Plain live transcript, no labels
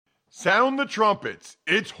Sound the trumpets.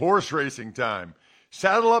 It's horse racing time.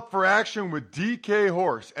 Saddle up for action with DK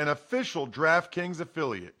Horse, an official DraftKings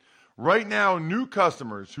affiliate. Right now, new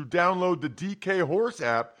customers who download the DK Horse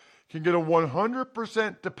app can get a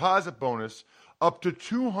 100% deposit bonus up to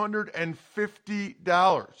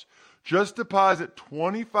 $250. Just deposit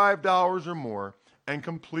 $25 or more and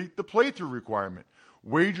complete the playthrough requirement.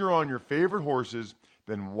 Wager on your favorite horses,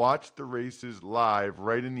 then watch the races live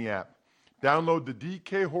right in the app. Download the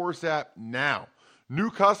DK Horse app now. New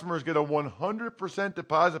customers get a 100%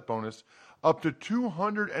 deposit bonus up to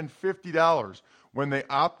 $250 when they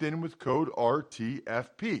opt in with code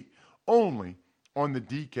RTFP. Only on the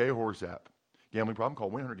DK Horse app. Gambling problem? Call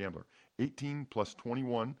 1-800-GAMBLER. 18 plus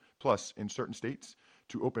 21 plus in certain states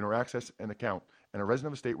to open or access an account and a resident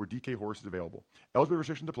of a state where DK Horse is available. Eligibility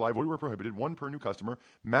restrictions apply. Void where prohibited. One per new customer.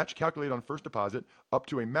 Match calculated on first deposit up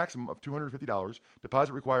to a maximum of $250.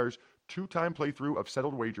 Deposit requires 2-time playthrough of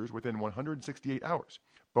settled wagers within 168 hours.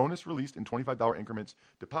 Bonus released in $25 increments.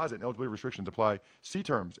 Deposit and eligibility restrictions apply. See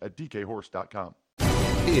terms at dkhorse.com.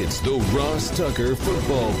 It's the Ross Tucker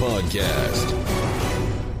Football Podcast.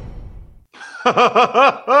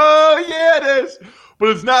 Oh, yeah, it is. But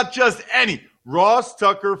it's not just any Ross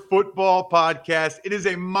Tucker Football Podcast. It is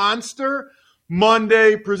a Monster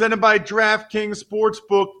Monday presented by DraftKings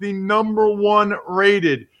Sportsbook, the number one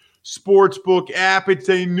rated sportsbook app. It's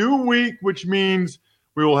a new week, which means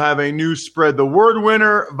we will have a new Spread the Word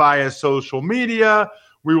winner via social media.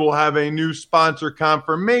 We will have a new sponsor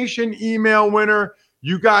confirmation email winner.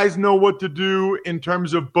 You guys know what to do in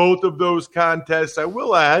terms of both of those contests. I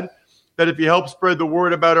will add that if you help spread the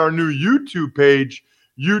word about our new YouTube page,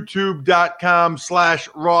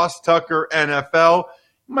 youtube.com/Ross Tucker NFL,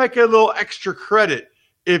 you might get a little extra credit,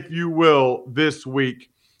 if you will, this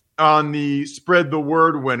week on the Spread the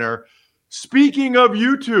Word winner. Speaking of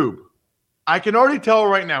YouTube, I can already tell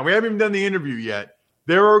right now, we haven't even done the interview yet,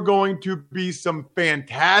 there are going to be some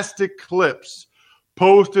fantastic clips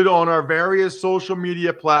posted on our various social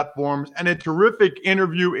media platforms and a terrific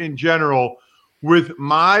interview in general with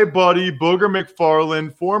my buddy Booger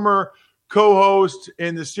McFarland, former co-host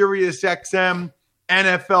in the SiriusXM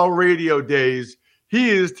NFL radio days. He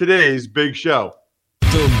is today's big show.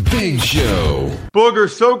 The Big Show. Booger,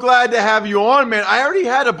 so glad to have you on, man. I already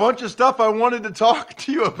had a bunch of stuff I wanted to talk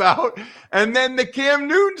to you about, and then the Cam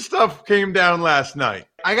Newton stuff came down last night.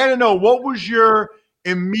 I got to know, what was your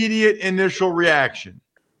immediate initial reaction?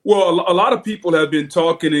 Well, a lot of people have been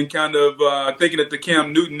talking and kind of thinking that the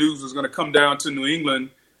Cam Newton news was going to come down to New England,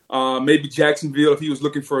 maybe Jacksonville if he was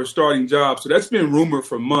looking for a starting job. So that's been rumored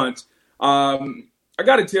for months. I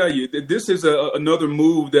got to tell you that this is another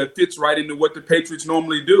move that fits right into what the Patriots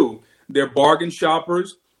normally do. They're bargain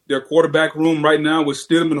shoppers. Their quarterback room right now with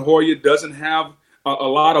Stidham and Hoyer doesn't have a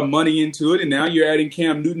lot of money into it. And now you're adding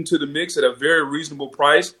Cam Newton to the mix at a very reasonable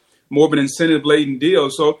price, more of an incentive-laden deal.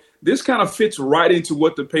 So this kind of fits right into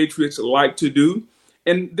what the Patriots like to do.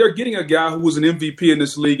 And they're getting a guy who was an MVP in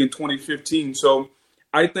this league in 2015. So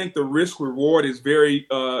I think the risk-reward is very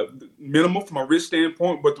minimal from a risk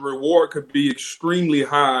standpoint, but the reward could be extremely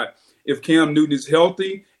high if Cam Newton is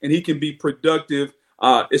healthy and he can be productive,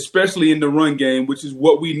 especially in the run game, which is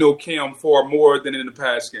what we know Cam for more than in the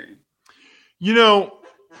pass game. You know,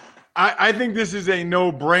 I think this is a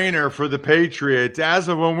no-brainer for the Patriots. As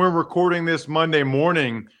of when we're recording this Monday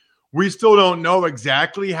morning, we still don't know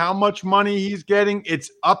exactly how much money he's getting.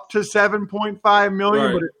 It's up to $7.5 million,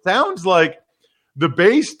 Right. but it sounds like the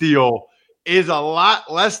base deal is a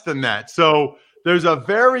lot less than that. So there's a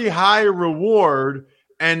very high reward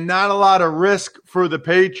and not a lot of risk for the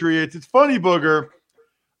Patriots. It's funny, Booger.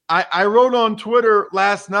 I wrote on Twitter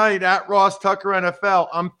last night at Ross Tucker NFL,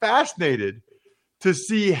 I'm fascinated to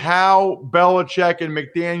see how Belichick and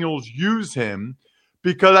McDaniels use him,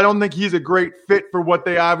 because I don't think he's a great fit for what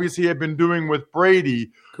they obviously have been doing with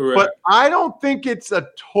Brady. Correct. But I don't think it's a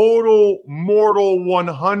total mortal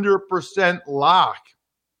 100% lock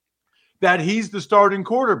that he's the starting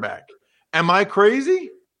quarterback. Am I crazy?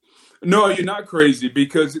 No, you're not crazy,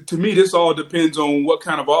 because to me, this all depends on what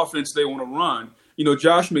kind of offense they want to run. You know,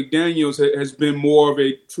 Josh McDaniels has been more of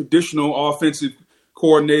a traditional offensive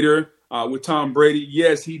coordinator with Tom Brady.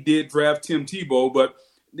 Yes, he did draft Tim Tebow, but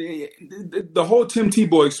the whole Tim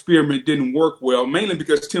Tebow experiment didn't work well, mainly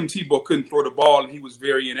because Tim Tebow couldn't throw the ball and he was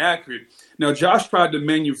very inaccurate. Now, Josh tried to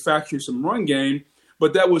manufacture some run game,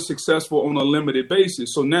 but that was successful on a limited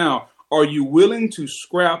basis. So now, are you willing to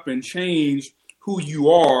scrap and change who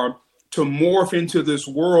you are to morph into this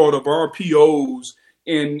world of RPOs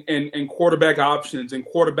and quarterback options and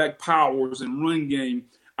quarterback powers and run game?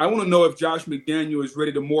 I want to know if Josh McDaniel is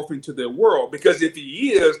ready to morph into their world, because if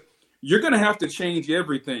he is, you're going to have to change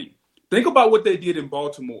everything. Think about what they did in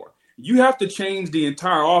Baltimore. You have to change the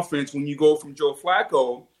entire offense when you go from Joe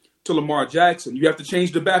Flacco to Lamar Jackson. You have to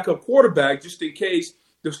change the backup quarterback just in case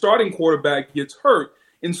the starting quarterback gets hurt.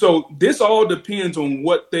 And so this all depends on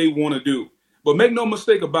what they want to do. But make no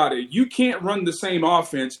mistake about it, you can't run the same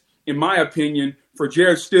offense, in my opinion, for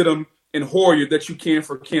Jarrett Stidham and Hoyer that you can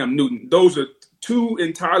for Cam Newton. Those are two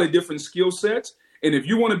entirely different skill sets. And if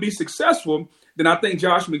you want to be successful, then I think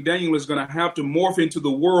Josh McDaniel is going to have to morph into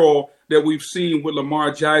the world that we've seen with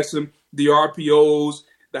Lamar Jackson, the RPOs,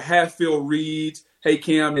 the half-field reads. Hey,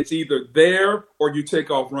 Cam, it's either there or you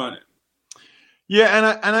take off running.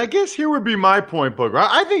 Yeah, and I guess here would be my point, Booger.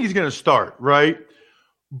 I think he's going to start, right?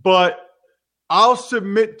 But I'll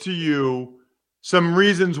submit to you some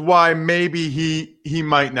reasons why maybe he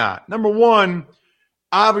might not. Number one,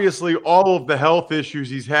 obviously all of the health issues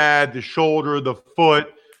he's had, the shoulder, the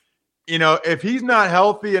foot. You know, if he's not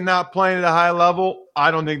healthy and not playing at a high level,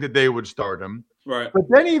 I don't think that they would start him. Right. But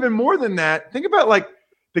then even more than that, think about like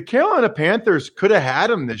the Carolina Panthers could have had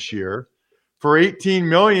him this year for $18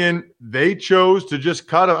 million. They chose to just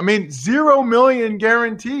cut him. I mean, $0 million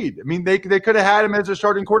guaranteed. I mean, they could have had him as a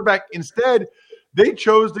starting quarterback. Instead, they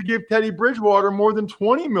chose to give Teddy Bridgewater more than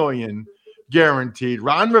 $20 million guaranteed.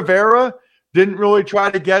 Ron Rivera didn't really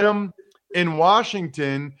try to get him in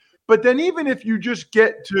Washington. But then even if you just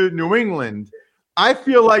get to New England, I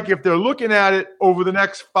feel like if they're looking at it over the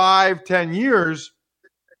next 5-10 years,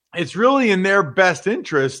 it's really in their best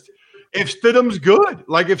interest if Stidham's good.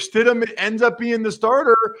 Like if Stidham ends up being the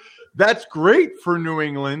starter, that's great for New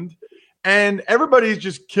England. And everybody's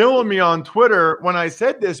just killing me on Twitter when I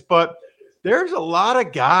said this, but there's a lot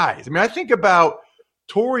of guys. I mean, I think about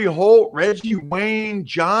Torrey Holt, Reggie Wayne,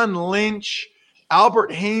 John Lynch,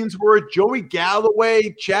 Albert Hainsworth, Joey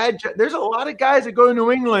Galloway, Chad. There's a lot of guys that go to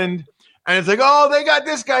New England, and it's like, oh, they got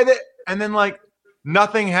this guy. And then, like,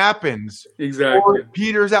 nothing happens. Exactly. Or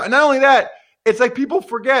Peter's out. And not only that, it's like people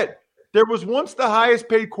forget there was once the highest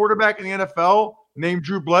paid quarterback in the NFL named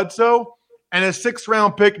Drew Bledsoe, and a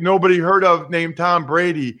 6th-round pick nobody heard of named Tom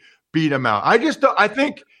Brady beat him out. I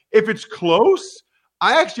think if it's close,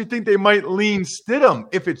 I actually think they might lean Stidham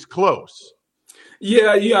if it's close.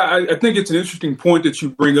 Yeah. I think it's an interesting point that you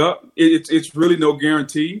bring up. It's really no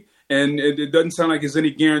guarantee, and it doesn't sound like it's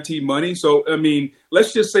any guaranteed money. So, I mean,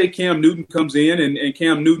 let's just say Cam Newton comes in, and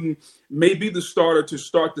Cam Newton may be the starter to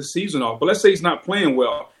start the season off. But let's say he's not playing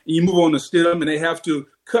well, and you move on to Stidham, and they have to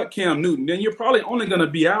cut Cam Newton. Then you're probably only going to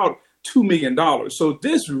be out $2 million. So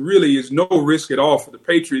this really is no risk at all for the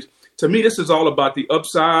Patriots. To me, this is all about the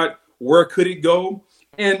upside. Where could it go?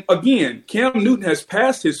 And again, Cam Newton has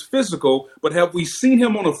passed his physical, but have we seen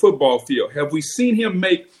him on a football field? Have we seen him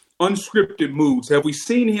make unscripted moves? Have we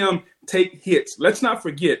seen him take hits? Let's not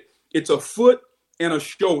forget, it's a foot and a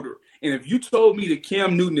shoulder. And if you told me that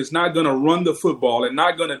Cam Newton is not going to run the football and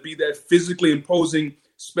not going to be that physically imposing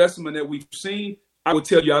specimen that we've seen, I would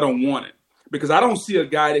tell you I don't want it. Because I don't see a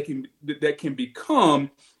guy that can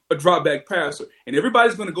become a drop back passer. And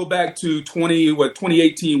everybody's going to go back to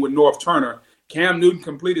 2018 with North Turner. Cam Newton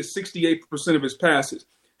completed 68% of his passes.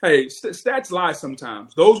 Hey, stats lie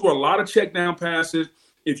sometimes. Those were a lot of check down passes.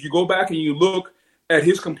 If you go back and you look at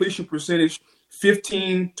his completion percentage,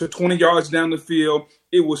 15 to 20 yards down the field,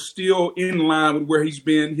 it was still in line with where he's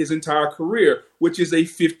been his entire career, which is a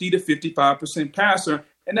 50 to 55% passer.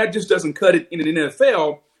 And that just doesn't cut it in the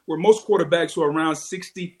NFL, where most quarterbacks are around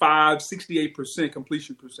 65, 68%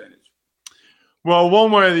 completion percentage. Well,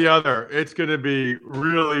 one way or the other, it's going to be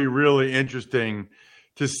really, really interesting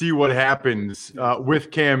to see what happens with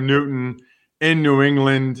Cam Newton in New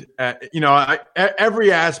England.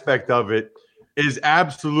 Every aspect of it is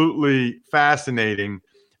absolutely fascinating.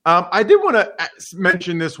 I did want to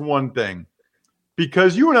mention this one thing,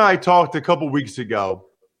 because you and I talked a couple weeks ago,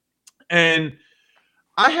 and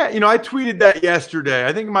I tweeted that yesterday.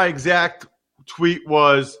 I think my exact tweet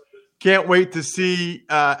was, can't wait to see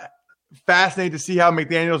fascinated to see how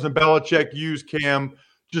McDaniels and Belichick use Cam.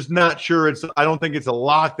 Just not sure. I don't think it's a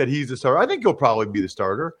lock that he's the starter. I think he'll probably be the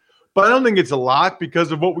starter, but I don't think it's a lock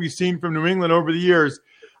because of what we've seen from New England over the years.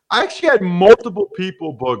 I actually had multiple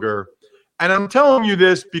people, Booger, and I'm telling you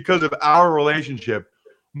this because of our relationship.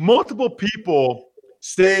 Multiple people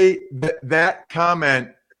say that comment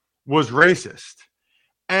was racist.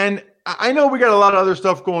 And I know we got a lot of other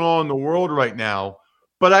stuff going on in the world right now,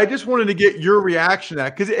 but I just wanted to get your reaction to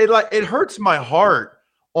that, because it hurts my heart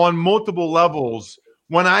on multiple levels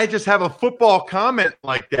when I just have a football comment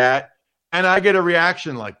like that and I get a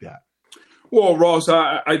reaction like that. Well, Ross,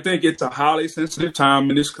 I think it's a highly sensitive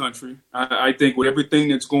time in this country. I think with everything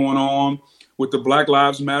that's going on with the Black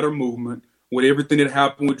Lives Matter movement, with everything that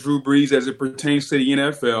happened with Drew Brees as it pertains to the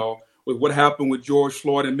NFL, with what happened with George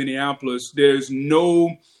Floyd in Minneapolis, there's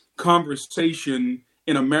no conversation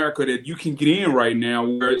in America that you can get in right now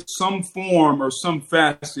where some form or some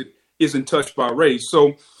facet isn't touched by race.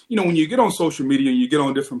 So, when you get on social media and you get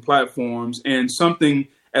on different platforms and something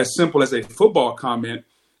as simple as a football comment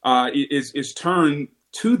is turned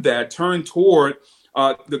toward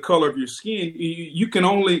the color of your skin, you can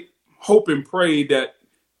only hope and pray that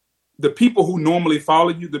the people who normally follow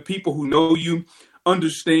you, the people who know you,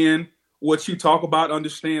 understand what you talk about,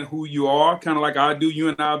 understand who you are, kind of like I do. You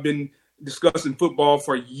and I have been discussing football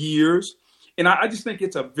for years. And I just think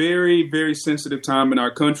it's a very, very sensitive time in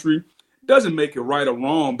our country. It doesn't make it right or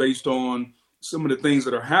wrong based on some of the things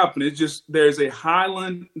that are happening. It's just there's a high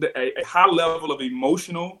level of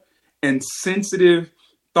emotional and sensitive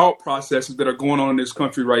thought processes that are going on in this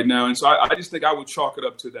country right now. And so I just think I would chalk it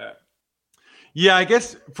up to that. Yeah, I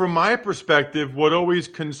guess from my perspective, what always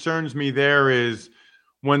concerns me there is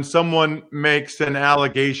when someone makes an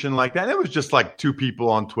allegation like that. It was just like two people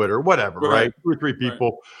on Twitter, whatever, right? 2 or 3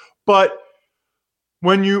 people. Right. But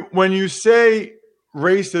when you say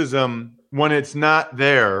racism when it's not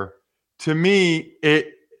there, to me,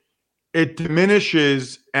 it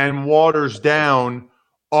diminishes and waters down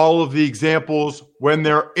all of the examples when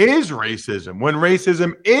there is racism, when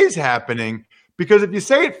racism is happening. Because if you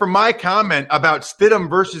say it from my comment about Stidham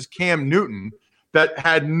versus Cam Newton, that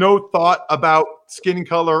had no thought about skin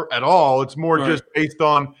color at all, it's more just based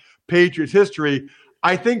on Patriots history.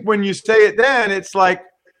 I think when you say it then, it's like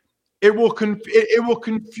it will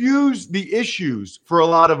confuse the issues for a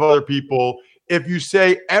lot of other people if you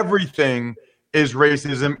say everything is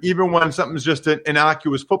racism, even when something's just an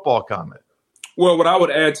innocuous football comment. Well, what I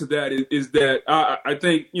would add to that is that I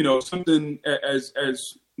think, something as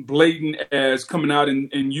blatant as coming out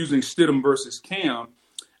and using Stidham versus Cam,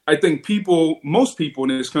 I think most people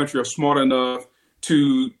in this country are smart enough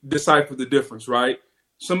to decipher the difference, right?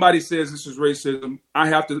 Somebody says this is racism. I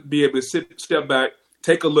have to be able to step back,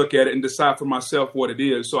 take a look at it, and decide for myself what it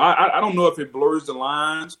is. So I don't know if it blurs the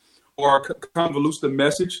lines or convolutes the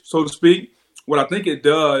message, so to speak. What I think it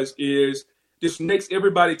does is just makes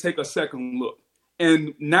everybody take a second look.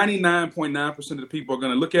 And 99.9% of the people are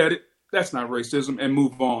going to look at it. That's not racism, and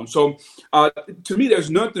move on. So to me,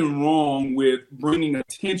 there's nothing wrong with bringing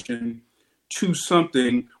attention to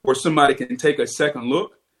something where somebody can take a second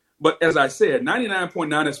look. But as I said,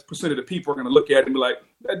 99.9% of the people are going to look at it and be like,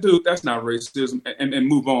 that dude, that's not racism, and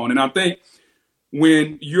move on. And I think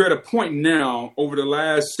when you're at a point now over the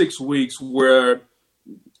last 6 weeks where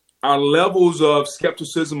our levels of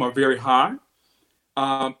skepticism are very high,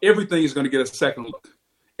 everything is going to get a second look.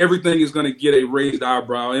 Everything is going to get a raised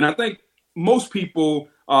eyebrow. And I think most people,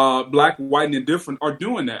 black, white, and indifferent, are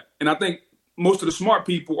doing that. And I think most of the smart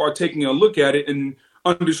people are taking a look at it and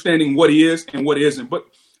understanding what is and what isn't. But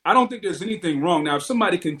I don't think there's anything wrong. Now, if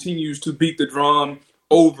somebody continues to beat the drum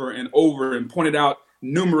over and over and point it out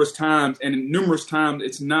numerous times, and numerous times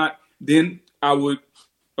it's not, then I would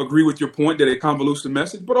agree with your point that it convolutes the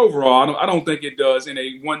message. But overall, I don't think it does in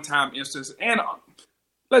a one-time instance. And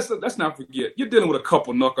let's not forget, you're dealing with a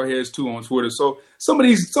couple knuckleheads too on Twitter. So some of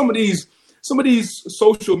these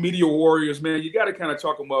social media warriors, man, you got to kind of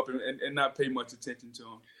chalk them up and not pay much attention to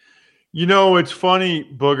them. It's funny,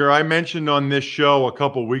 Booger. I mentioned on this show a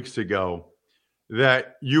couple weeks ago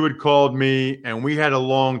that you had called me and we had a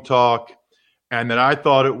long talk, and that I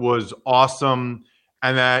thought it was awesome,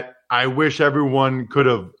 and that I wish everyone could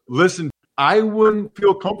have listened. I wouldn't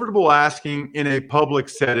feel comfortable asking in a public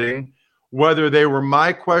setting whether they were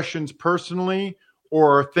my questions personally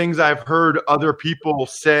or things I've heard other people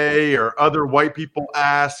say or other white people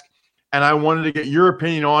ask, and I wanted to get your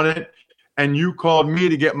opinion on it, and you called me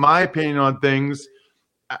to get my opinion on things.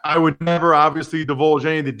 I would never obviously divulge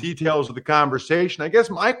any of the details of the conversation. I guess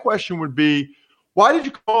my question would be, why did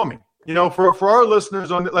you call me? For our listeners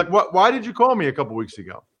why did you call me a couple weeks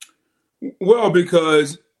ago? Well,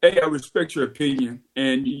 because I respect your opinion,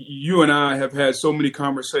 and you and I have had so many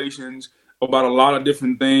conversations about a lot of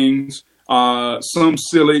different things, some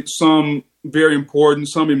silly, some very important,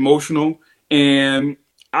 some emotional, and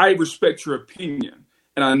I respect your opinion,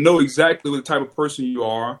 and I know exactly what the type of person you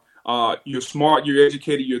are. You're smart, you're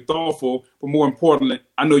educated, you're thoughtful, but more importantly,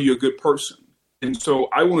 I know you're a good person. And so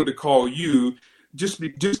I wanted to call you just to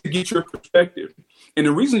get your perspective. And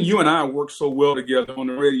the reason you and I work so well together on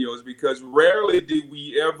the radio is because rarely did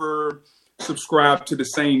we ever subscribe to the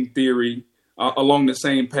same theory along the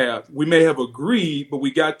same path. We may have agreed, but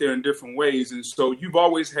we got there in different ways. And so you've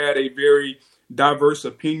always had a very diverse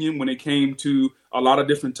opinion when it came to a lot of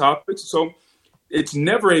different topics. So it's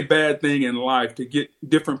never a bad thing in life to get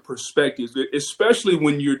different perspectives, especially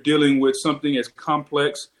when you're dealing with something as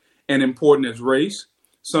complex and important as race,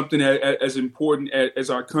 something as important as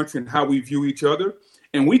our country and how we view each other.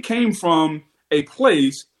 And we came from a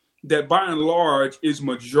place that by and large is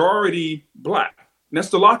majority black. And that's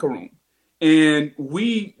the locker room. And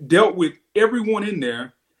we dealt with everyone in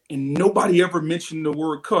there, and nobody ever mentioned the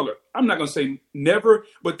word color. I'm not going to say never,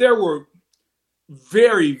 but there were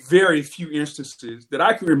very, very few instances that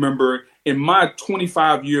I can remember in my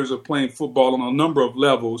 25 years of playing football on a number of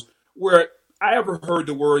levels where I ever heard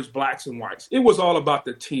the words blacks and whites. It was all about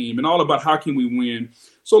the team and all about how can we win.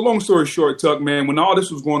 So long story short, Tuck, man, when all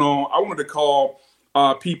this was going on, I wanted to call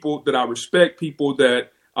people that I respect, people that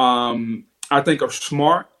I think are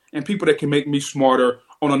smart, and people that can make me smarter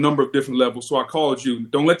on a number of different levels. So I called you.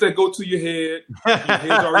 Don't let that go to your head. Your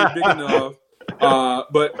head's already big enough.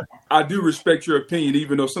 But I do respect your opinion,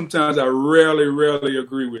 even though sometimes I rarely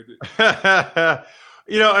agree with it.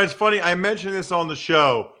 It's funny. I mentioned this on the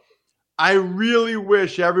show. I really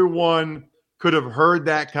wish everyone could have heard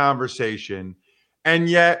that conversation, and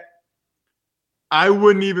yet I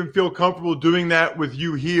wouldn't even feel comfortable doing that with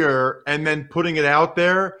you here and then putting it out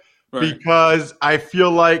there, right? Because I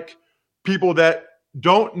feel like people that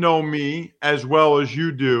don't know me as well as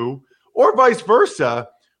you do, or vice versa,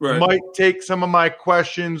 right, might take some of my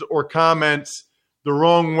questions or comments the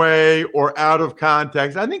wrong way or out of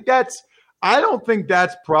context. I don't think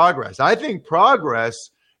that's progress. I think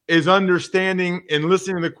progress is understanding and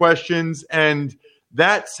listening to the questions, and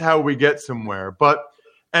that's how we get somewhere. But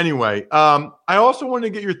anyway, I also want to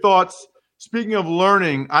get your thoughts. Speaking of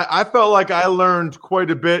learning, I felt like I learned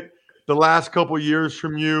quite a bit the last couple of years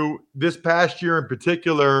from you, this past year in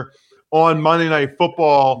particular, on Monday Night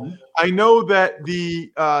Football. Mm-hmm. I know that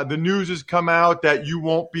the news has come out that you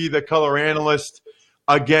won't be the color analyst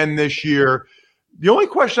again this year. The only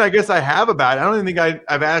question I guess I have about it, I don't even think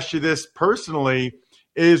I've asked you this personally,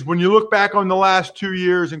 is when you look back on the last 2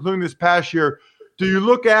 years, including this past year, do you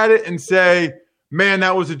look at it and say, man,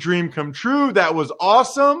 that was a dream come true, that was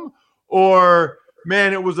awesome? Or,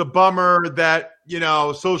 man, it was a bummer that,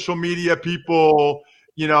 social media people,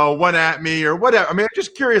 went at me or whatever? I mean, I'm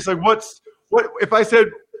just curious, like what if I said,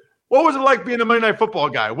 what was it like being a Monday Night Football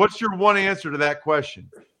guy? What's your one answer to that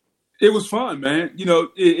question? It was fun, man.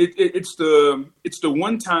 It's the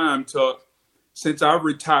one time since I've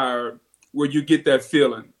retired where you get that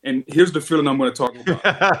feeling. And here's the feeling I'm going to talk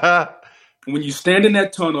about. When you stand in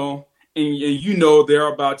that tunnel and they're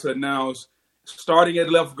about to announce starting at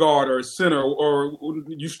left guard or center, or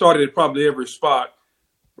you started at probably every spot,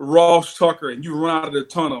 Ross Tucker, and you run out of the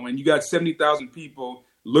tunnel and you got 70,000 people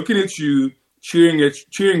looking at you,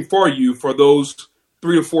 cheering for you for those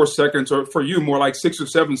 3 or 4 seconds, or for you more like 6 or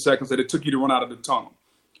 7 seconds that it took you to run out of the tunnel.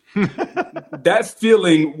 That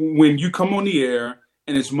feeling when you come on the air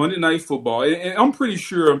and it's Monday Night Football, and I'm pretty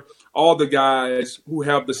sure all the guys who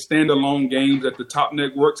have the standalone games at the top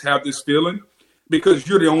networks have this feeling, because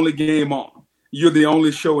you're the only game on. You're the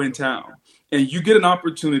only show in town. And you get an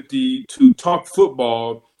opportunity to talk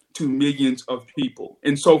football to millions of people.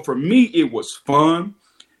 And so for me, it was fun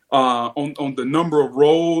on the number of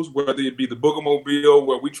roles, whether it be the Boogermobile,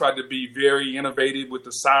 where we tried to be very innovative with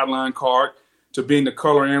the sideline cart, to being the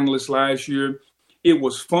color analyst last year. It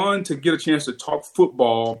was fun to get a chance to talk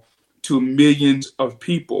football to millions of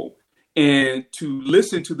people, and to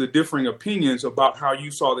listen to the differing opinions about how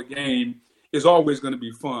you saw the game is always going to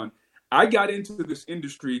be fun. I got into this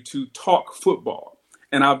industry to talk football,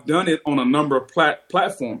 and I've done it on a number of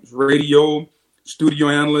platforms: radio, studio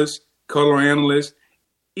analyst, color analyst.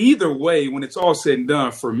 Either way, when it's all said and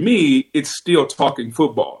done, for me, it's still talking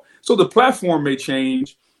football. So the platform may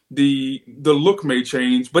change, the look may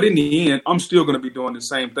change, but in the end, I'm still going to be doing the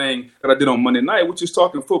same thing that I did on Monday night, which is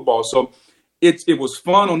talking football. So it was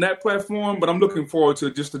fun on that platform, but I'm looking forward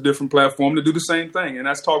to just a different platform to do the same thing, and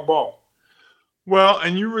that's talk ball. Well,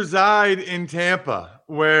 and you reside in Tampa,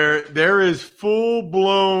 where there is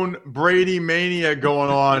full-blown Bradymania going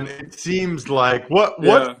on, it seems like.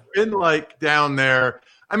 What's been like down there?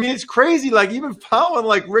 I mean, it's crazy. Like, even following,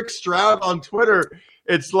 like, Rick Stroud on Twitter,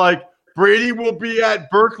 it's like Brady will be at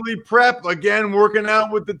Berkeley Prep again working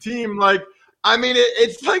out with the team. Like, I mean,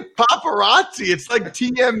 it's like paparazzi. It's like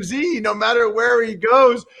TMZ, no matter where he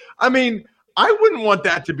goes. I mean, I wouldn't want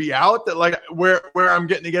that to be out, that like where I'm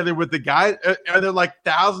getting together with the guys. Are there like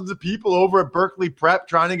thousands of people over at Berkeley Prep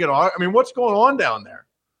trying to get on? I mean, what's going on down there?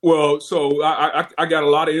 Well, so I got a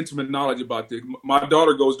lot of intimate knowledge about this. My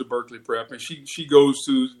daughter goes to Berkeley Prep, and she goes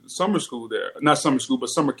to summer school there. Not summer school, but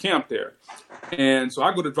summer camp there. And so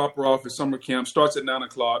I go to drop her off at summer camp, starts at 9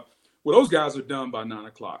 o'clock. Well, those guys are done by 9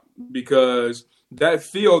 o'clock, because that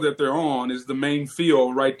field that they're on is the main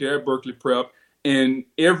field right there at Berkeley Prep. and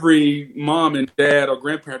every mom and dad or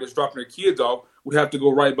grandparent that's dropping their kids off would have to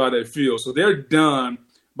go right by that field. So they're done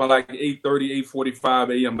by like 8:30,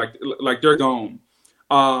 8:45 a.m. Like they're gone.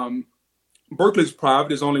 Berkeley's private.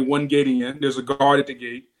 There's only one gate in. There's a guard at the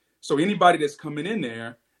gate. So anybody that's coming in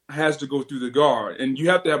there has to go through the guard, and you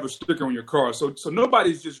have to have a sticker on your car. So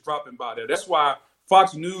nobody's just dropping by there. That's why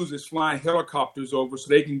Fox News is flying helicopters over so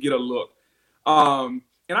they can get a look. And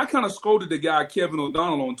I kind of scolded the guy, Kevin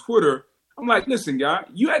O'Donnell, on Twitter. I'm like, listen, guy,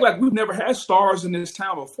 you act like we've never had stars in this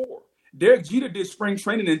town before. Derek Jeter did spring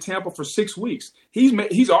training in Tampa for 6 weeks. He's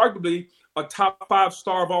arguably a top 5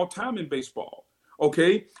 star of all time in baseball.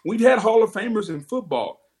 Okay, we've had Hall of Famers in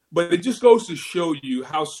football, but it just goes to show you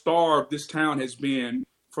how starved this town has been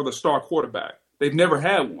for the star quarterback. They've never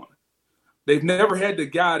had one. They've never had the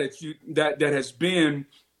guy that has been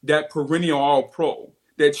that perennial All-Pro,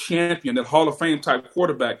 that champion, that Hall of Fame type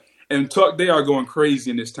quarterback. And Tuck, they are going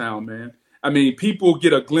crazy in this town, man. I mean, people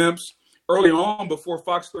get a glimpse early on before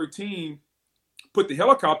Fox 13 put the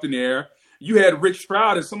helicopter in the air. You had Rick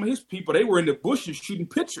Stroud and some of his people, they were in the bushes shooting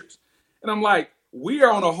pictures. And I'm like, we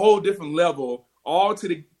are on a whole different level, all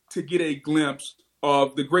to get a glimpse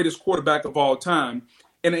of the greatest quarterback of all time.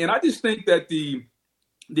 And I just think that the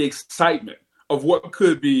excitement of what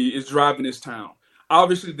could be is driving this town.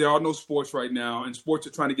 Obviously, there are no sports right now, and sports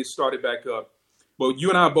are trying to get started back up. But you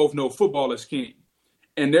and I both know football is king.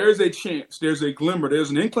 And there is a chance, there's a glimmer,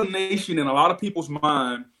 there's an inclination in a lot of people's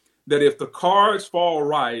mind that if the cards fall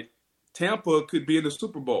right, Tampa could be in the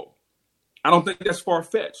Super Bowl. I don't think that's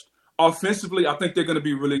far-fetched. Offensively, I think they're going to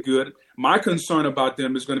be really good. My concern about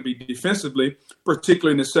them is going to be defensively,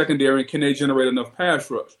 particularly in the secondary, and can they generate enough pass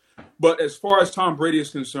rush? But as far as Tom Brady is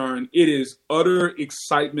concerned, it is utter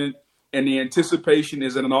excitement, and the anticipation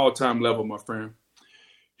is at an all-time level, my friend.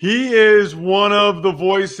 He is one of the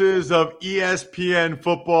voices of ESPN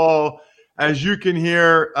football. As you can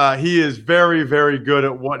hear, he is very, very good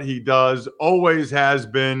at what he does, always has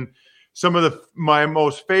been. Some of my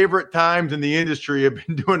most favorite times in the industry have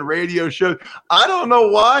been doing radio shows. I don't know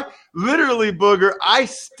why. Literally, Booger, I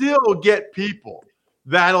still get people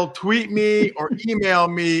that'll tweet me or email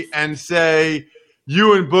me and say,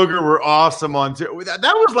 you and Booger were awesome on that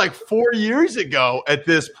was like 4 years ago at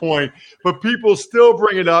this point, but people still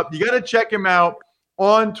bring it up. You got to check him out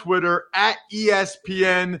on Twitter at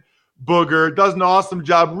ESPN Booger. Does an awesome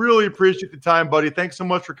job. Really appreciate the time, buddy. Thanks so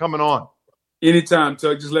much for coming on. Anytime,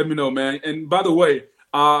 Tuck. Just let me know, man. And by the way,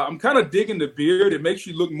 I'm kind of digging the beard. It makes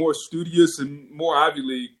you look more studious and more Ivy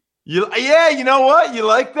League. Yeah, you know what? You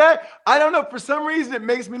like that? I don't know. For some reason, it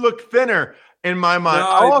makes me look thinner in my mind.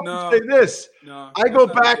 I'll often say this. I go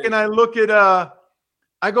back and I look at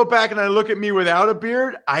me without a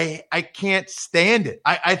beard. I can't stand it.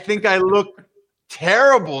 I think I look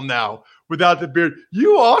terrible now without the beard.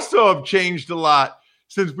 You also have changed a lot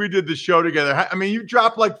since we did the show together. I mean, you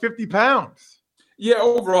dropped like 50 pounds. Yeah,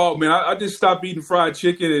 overall, man, I just stopped eating fried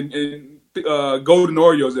chicken and golden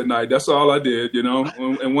Oreos at night. That's all I did, you know.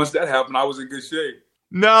 And once that happened, I was in good shape.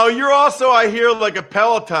 No, you're also, I hear, like a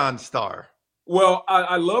Peloton star. Well,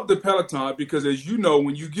 I love the Peloton because, as you know,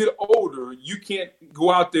 when you get older, you can't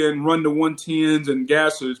go out there and run the 110s and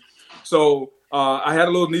gassers. So I had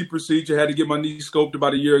a little knee procedure. I had to get my knee scoped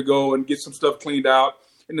about a year ago and get some stuff cleaned out.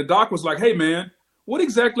 And the doc was like, hey, man, what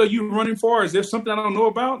exactly are you running for? Is there something I don't know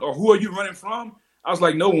about? Or who are you running from? I was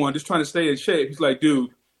like, no one, just trying to stay in shape. He's like,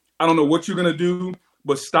 dude, I don't know what you're going to do,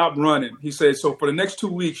 but stop running. He said, so for the next 2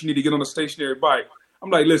 weeks, you need to get on a stationary bike.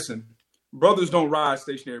 I'm like, listen, brothers don't ride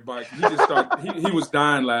stationary bikes. He just started, he was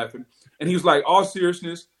dying laughing. And he was like, all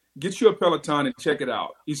seriousness, get you a Peloton and check it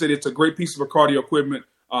out. He said, it's a great piece of cardio equipment.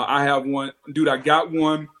 I have one. Dude, I got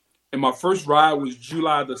one. And my first ride was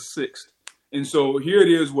July the 6th. And so here it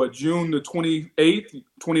is, June the 28th,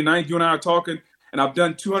 29th, you and I are talking. And I've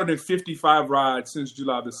done 255 rides since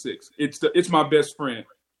July the 6th. It's my best friend.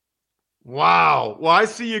 Wow. Well, I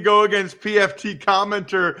see you go against PFT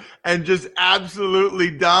commenter and just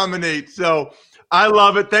absolutely dominate. So I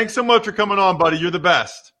love it. Thanks so much for coming on, buddy. You're the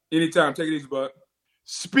best. Anytime. Take it easy, bud.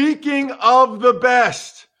 Speaking of the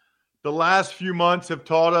best, the last few months have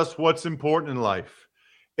taught us what's important in life.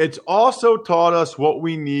 It's also taught us what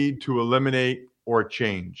we need to eliminate or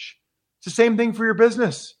change. It's the same thing for your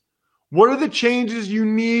business. What are the changes you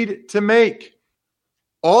need to make?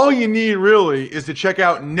 All you need really is to check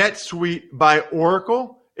out NetSuite by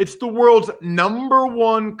Oracle. It's the world's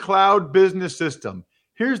 #1 cloud business system.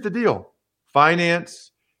 Here's the deal.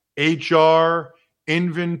 Finance, HR,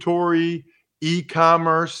 inventory,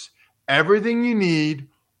 e-commerce, everything you need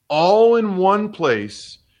all in one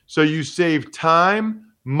place so you save time,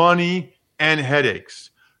 money, and headaches.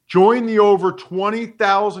 Join the over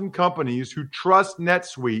 20,000 companies who trust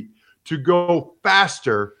NetSuite to go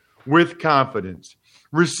faster with confidence.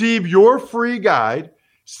 Receive your free guide,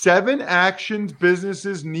 7 Actions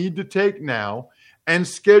Businesses Need to Take Now, and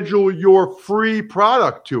schedule your free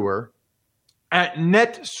product tour at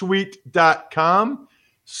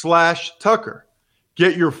netsuite.com/Tucker.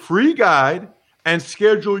 Get your free guide and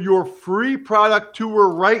schedule your free product tour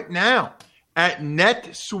right now at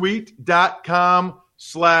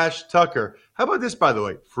netsuite.com/Tucker. How about this, by the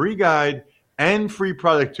way? Free guide and free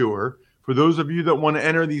product tour. For those of you that want to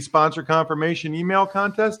enter the sponsor confirmation email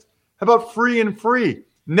contest, how about free and free?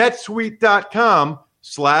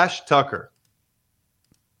 netsuite.com/Tucker.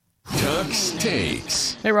 Tuck's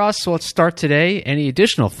Takes. Hey, Ross, so let's start today. Any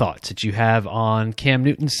additional thoughts that you have on Cam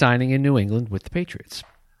Newton signing in New England with the Patriots?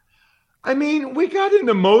 I mean, we got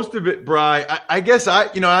into most of it, Bri. I guess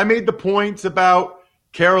I made the points about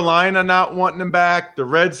Carolina not wanting him back, the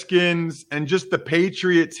Redskins, and just the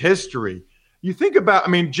Patriots' history. You think about,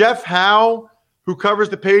 Jeff Howe, who covers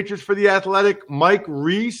the Patriots for The Athletic, Mike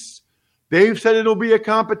Reese, they've said it'll be a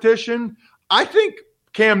competition. I think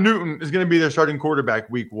Cam Newton is going to be their starting quarterback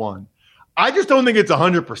week 1. I just don't think it's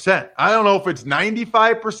 100%. I don't know if it's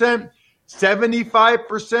 95%,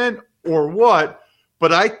 75%, or what.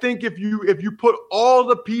 But I think if you put all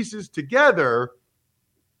the pieces together,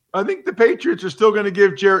 I think the Patriots are still going to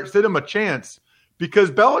give Jarrett Stidham a chance,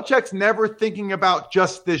 because Belichick's never thinking about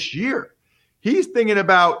just this year. He's thinking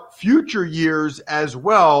about future years as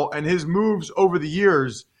well, and his moves over the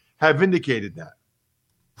years have indicated that.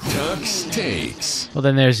 Tuck's Takes. Well,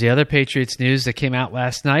 then there's the other Patriots news that came out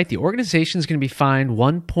last night. The organization is going to be fined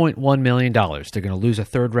 $1.1 million. They're going to lose a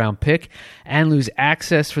third-round pick and lose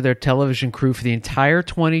access for their television crew for the entire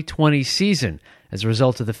 2020 season as a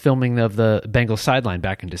result of the filming of the Bengals sideline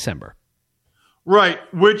back in December. Right,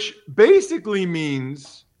 which basically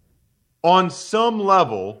means on some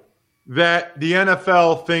level that the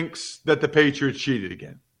NFL thinks that the Patriots cheated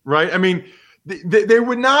again, right? They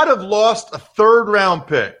would not have lost a third-round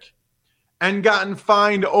pick and gotten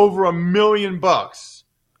fined over $1 million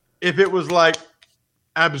if it was like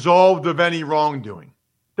absolved of any wrongdoing.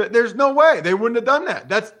 There's no way they wouldn't have done that.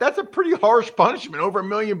 That's a pretty harsh punishment, over $1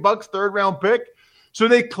 million third-round pick. So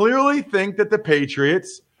they clearly think that the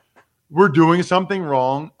Patriots were doing something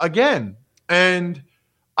wrong again. And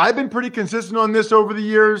I've been pretty consistent on this over the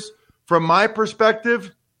years. From my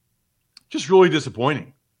perspective, just really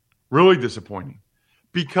disappointing. Really disappointing,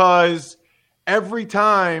 because every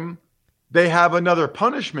time they have another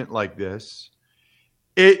punishment like this,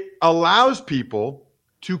 it allows people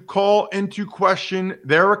to call into question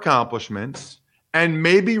their accomplishments, and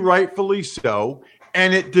maybe rightfully so,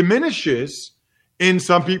 and it diminishes, in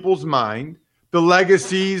some people's mind, the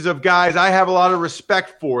legacies of guys I have a lot of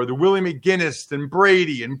respect for, the Willie McGinnis and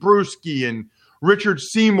Brady and Brewski and Richard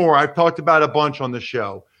Seymour I've talked about a bunch on the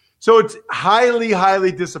show. So it's highly,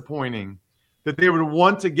 highly disappointing that they would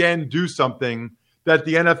once again do something that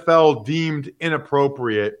the NFL deemed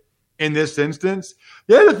inappropriate in this instance.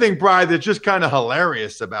 The other thing, Brian, that's just kind of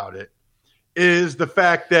hilarious about it is the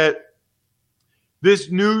fact that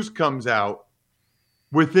this news comes out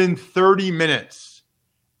within 30 minutes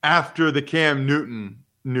after the Cam Newton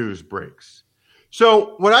news breaks.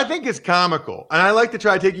 So what I think is comical, and I like to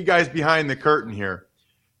try to take you guys behind the curtain here,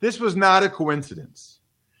 this was not a coincidence.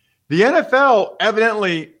 The NFL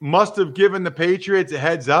evidently must have given the Patriots a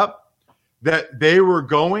heads up that they were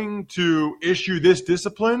going to issue this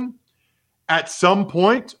discipline at some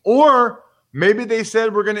point, or maybe they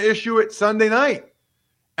said we're going to issue it Sunday night.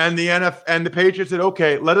 And the Patriots said,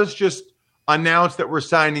 okay, let us just announce that we're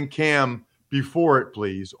signing Cam before it,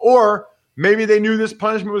 please. Or maybe they knew this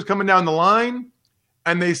punishment was coming down the line,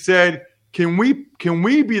 and they said, can we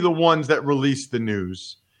be the ones that release the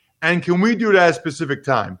news? And can we do it at a specific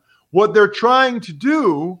time? What they're trying to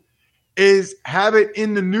do is have it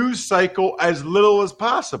in the news cycle as little as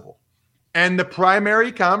possible. And the primary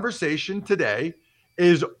conversation today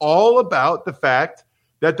is all about the fact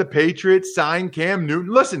that the Patriots signed Cam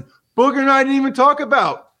Newton. Listen, Booger and I didn't even talk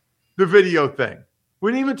about the video thing.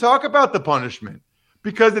 We didn't even talk about the punishment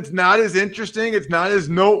because it's not as interesting, it's not as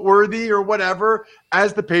noteworthy or whatever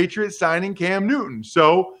as the Patriots signing Cam Newton.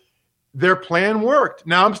 So their plan worked.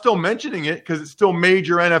 Now, I'm still mentioning it because it's still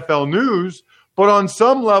major NFL news, but on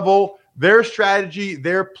some level, their strategy,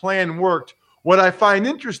 their plan worked. What I find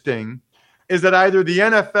interesting is that either the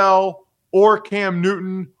NFL or Cam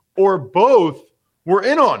Newton or both were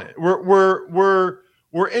in on it.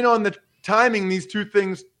 We're in on the timing these two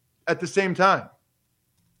things at the same time.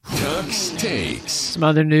 Tux Takes. Some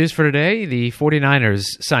other news for today. The 49ers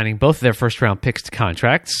signing both of their first-round picks to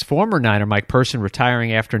contracts. Former Niner Mike Person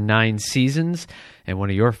retiring after 9 seasons. And one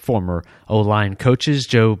of your former O-line coaches,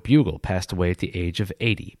 Joe Bugel, passed away at the age of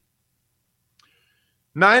 80.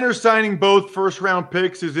 Niners signing both first-round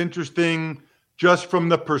picks is interesting just from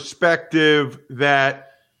the perspective that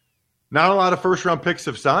not a lot of first-round picks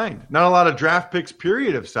have signed. Not a lot of draft picks,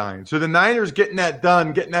 period, have signed. So the Niners getting that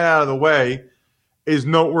done, getting that out of the way, is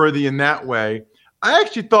noteworthy in that way. I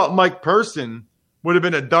actually thought Mike Person would have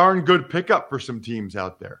been a darn good pickup for some teams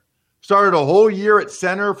out there. Started a whole year at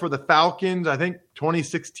center for the Falcons, I think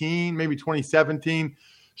 2016, maybe 2017.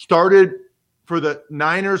 Started for the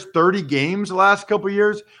Niners 30 games the last couple of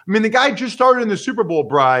years. I mean, the guy just started in the Super Bowl,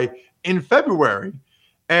 Bry, in February.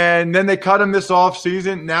 And then they cut him this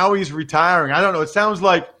offseason. Now he's retiring. I don't know. It sounds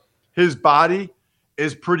like his body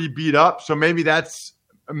is pretty beat up. So maybe that's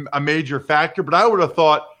a major factor. But I would have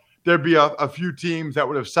thought there'd be a few teams that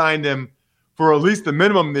would have signed him for at least the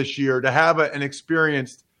minimum this year to have an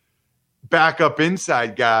experienced backup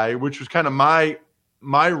inside guy, which was kind of my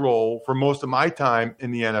role for most of my time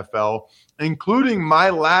in the NFL, including my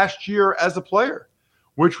last year as a player,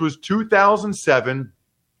 which was 2007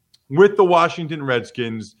 with the Washington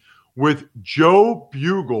Redskins, with Joe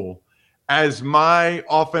Bugel as my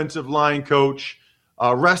offensive line coach.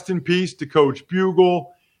 Rest in peace to Coach Bugel.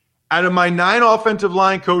 Out of my 9 offensive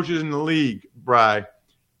line coaches in the league, Bry,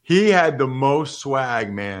 he had the most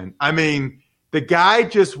swag, man. I mean, the guy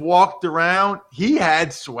just walked around. He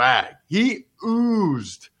had swag. He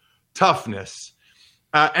oozed toughness.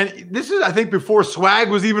 And this is, I think, before swag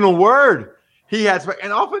was even a word. He had swag.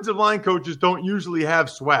 And offensive line coaches don't usually have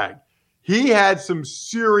swag. He had some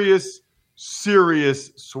serious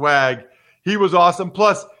swag. He was awesome.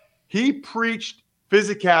 Plus, he preached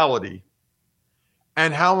physicality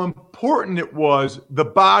and how important it was, the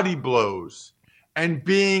body blows and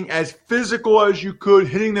being as physical as you could,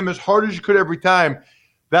 hitting them as hard as you could every time.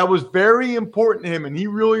 That was very important to him, and he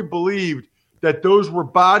really believed that those were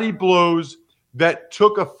body blows that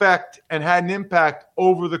took effect and had an impact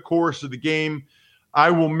over the course of the game.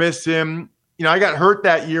 I will miss him. You know, I got hurt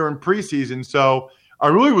that year in preseason, so I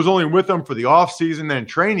really was only with him for the offseason, then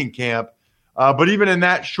training camp. But even in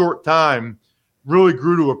that short time, really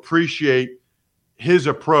grew to appreciate his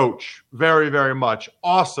approach very, very much.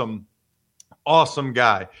 Awesome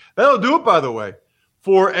guy. That'll do it, by the way,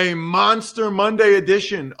 for a Monster Monday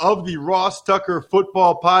edition of the Ross Tucker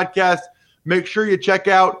Football Podcast. Make sure you check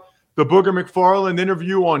out the Booger McFarland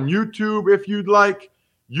interview on YouTube if you'd like.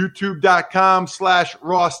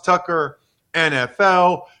 YouTube.com/Ross Tucker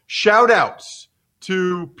NFL. Shout outs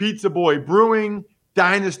to Pizza Boy Brewing,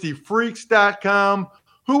 DynastyFreaks.com.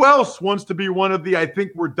 Who else wants to be one of the I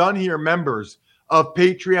Think We're Done Here members of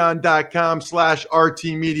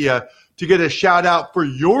Patreon.com/RT Media to get a shout out for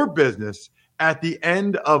your business at the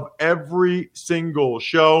end of every single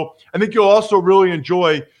show? I think you'll also really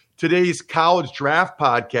enjoy today's College Draft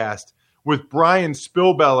Podcast with Brian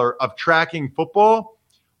Spillbeller of Tracking Football.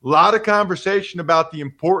 A lot of conversation about the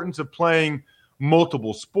importance of playing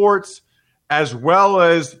multiple sports, as well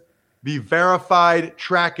as the verified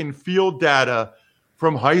track and field data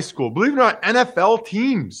from high school. Believe it or not, NFL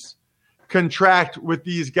teams contract with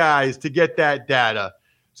these guys to get that data.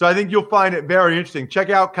 So I think you'll find it very interesting. Check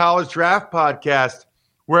out College Draft Podcast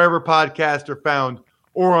wherever podcasts are found,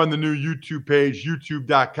 or on the new YouTube page,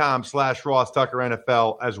 youtube.com/Ross Tucker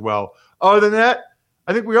NFL as well. Other than that,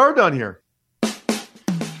 I think we are done here.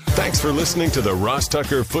 Thanks for listening to the Ross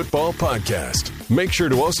Tucker Football Podcast. Make sure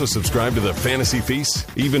to also subscribe to the Fantasy Feast,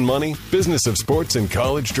 Even Money, Business of Sports, and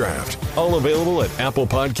College Draft. All available at Apple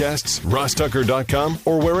Podcasts, rosstucker.com,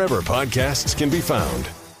 or wherever podcasts can be found.